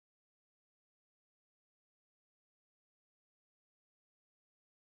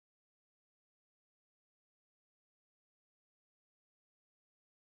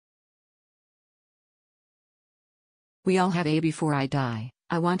We all have a before I die.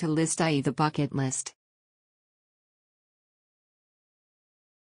 I want a list, i.e. the bucket list.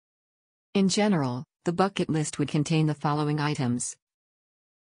 In general, the bucket list would contain the following items.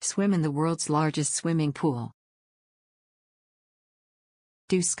 Swim in the world's largest swimming pool.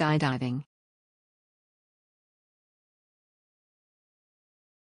 Do skydiving.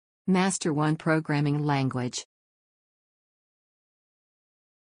 Master one programming language.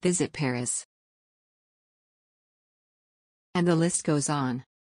 Visit Paris. And the list goes on.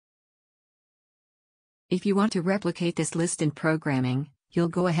 If you want to replicate this list in programming, you'll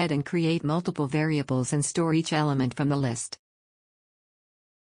go ahead and create multiple variables and store each element from the list.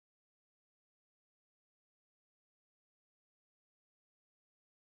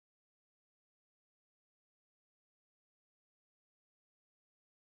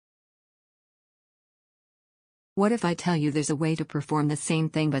 What if I tell you there's a way to perform the same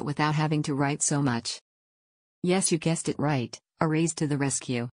thing but without having to write so much? Yes, you guessed it right, arrays to the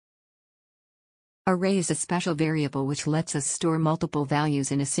rescue. Array is a special variable which lets us store multiple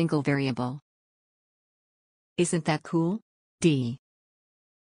values in a single variable. Isn't that cool? D.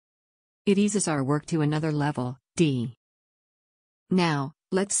 It eases our work to another level, D. Now,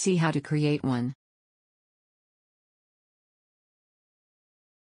 let's see how to create one.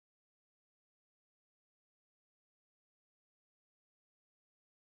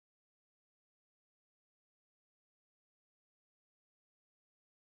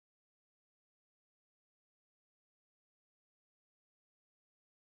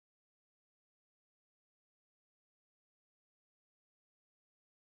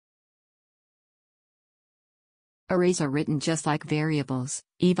 Arrays are written just like variables,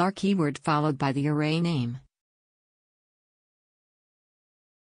 var keyword followed by the array name.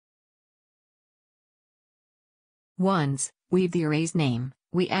 Once we've the array's name,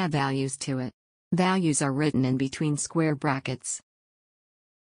 we add values to it. Values are written in between square brackets.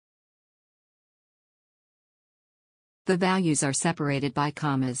 The values are separated by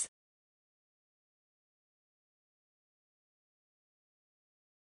commas.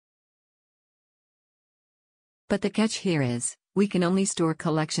 But the catch here is, we can only store a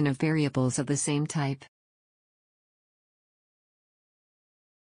collection of variables of the same type.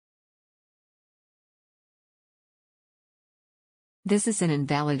 This is an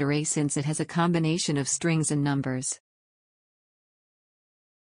invalid array since it has a combination of strings and numbers.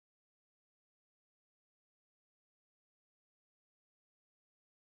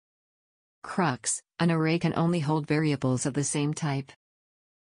 Crux: an array can only hold variables of the same type.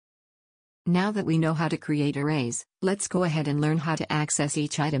 Now that we know how to create arrays, let's go ahead and learn how to access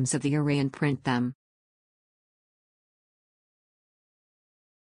each items of the array and print them.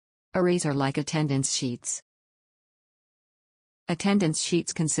 Arrays are like attendance sheets. Attendance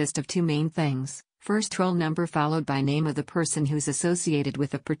sheets consist of two main things: first roll number followed by name of the person who's associated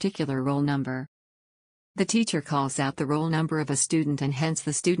with a particular roll number. The teacher calls out the roll number of a student and hence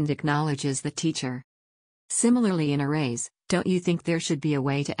the student acknowledges the teacher. Similarly in arrays, don't you think there should be a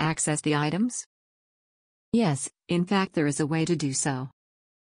way to access the items? Yes, in fact there is a way to do so.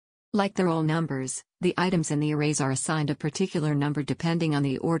 Like the roll numbers, the items in the arrays are assigned a particular number depending on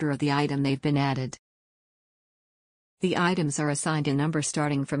the order of the item they've been added. The items are assigned a number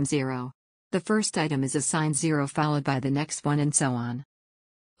starting from 0. The first item is assigned 0 followed by the next one and so on.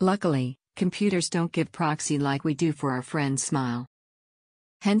 Luckily, computers don't give proxy like we do for our friend Smile.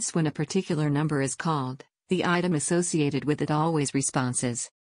 Hence when a particular number is called, the item associated with it always responses.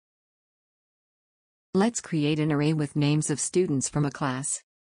 Let's create an array with names of students from a class.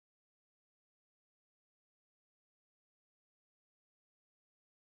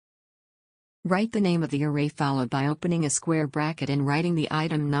 Write the name of the array followed by opening a square bracket and writing the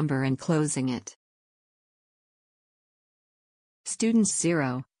item number and closing it. Students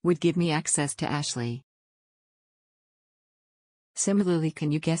 0 would give me access to Ashley. Similarly,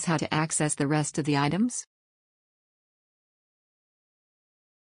 can you guess how to access the rest of the items?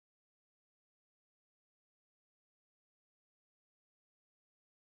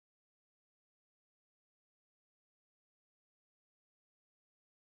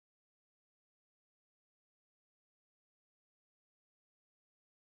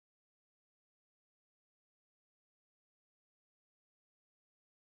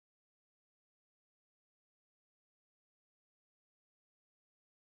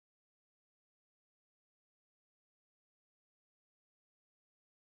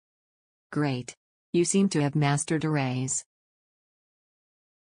 Great. You seem to have mastered arrays.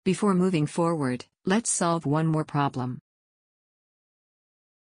 Before moving forward, let's solve one more problem.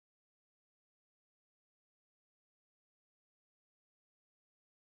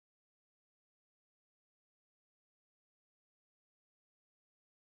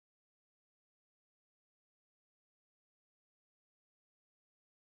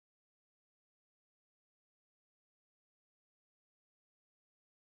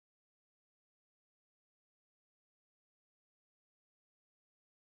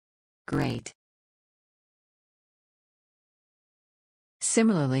 Great.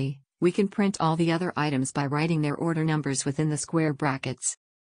 Similarly, we can print all the other items by writing their order numbers within the square brackets.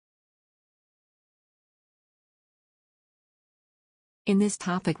 In this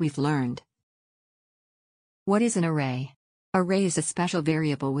topic we've learned: what is an array? Array is a special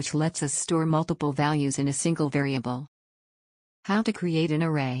variable which lets us store multiple values in a single variable. How to create an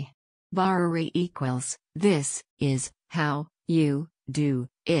array. Var array equals, this is how you do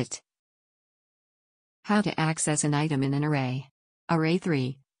it. How to access an item in an array. Array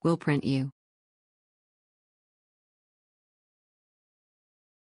 3 will print you.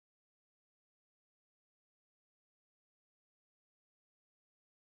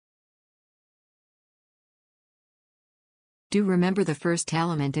 Do remember the first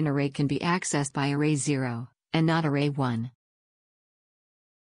element in array can be accessed by array 0, and not array 1.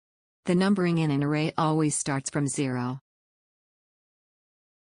 The numbering in an array always starts from 0.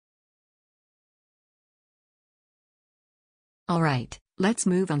 Alright, let's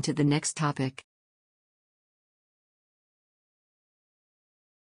move on to the next topic.